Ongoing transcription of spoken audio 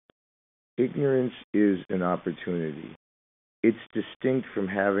Ignorance is an opportunity. It's distinct from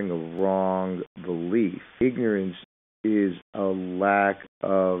having a wrong belief. Ignorance is a lack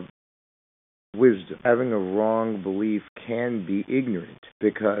of wisdom. Having a wrong belief can be ignorant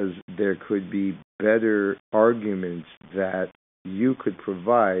because there could be better arguments that you could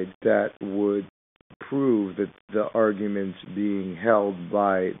provide that would prove that the arguments being held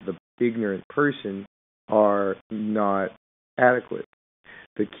by the ignorant person are not adequate.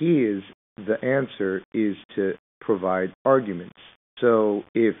 The key is the answer is to provide arguments. So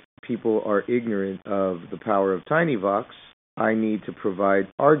if people are ignorant of the power of tinyvox, I need to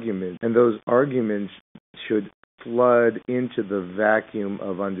provide arguments, and those arguments should flood into the vacuum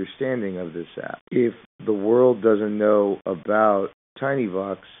of understanding of this app. If the world doesn't know about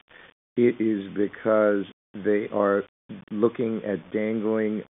tinyvox, it is because they are looking at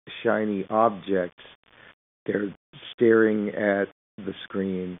dangling shiny objects. They're staring at the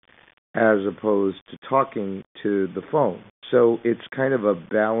screen as opposed to talking to the phone. So it's kind of a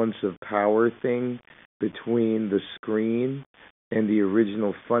balance of power thing between the screen and the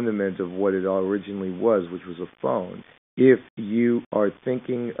original fundament of what it originally was, which was a phone. If you are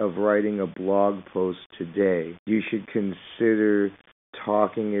thinking of writing a blog post today, you should consider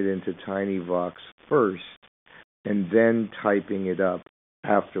talking it into tinyvox first and then typing it up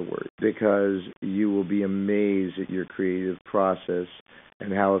afterward, because you will be amazed at your creative process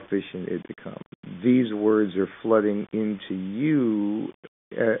and how efficient it becomes. These words are flooding into you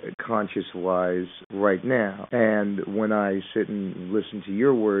conscious-wise right now, and when I sit and listen to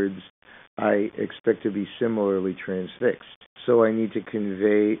your words, I expect to be similarly transfixed. So I need to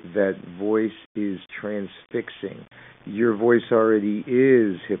convey that voice is transfixing. Your voice already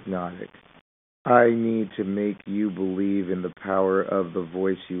is hypnotic. I need to make you believe in the power of the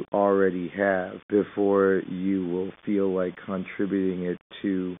voice you already have before you will feel like contributing it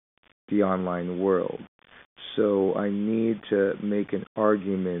to the online world. So I need to make an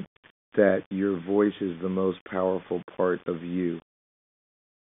argument that your voice is the most powerful part of you.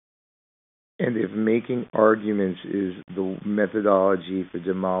 And if making arguments is the methodology for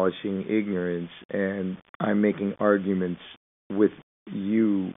demolishing ignorance, and I'm making arguments with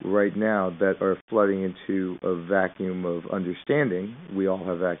you right now that are flooding into a vacuum of understanding, we all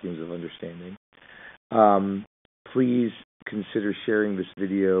have vacuums of understanding, please consider sharing this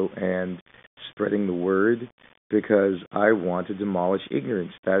video and spreading the word, because I want to demolish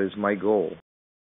ignorance. That is my goal.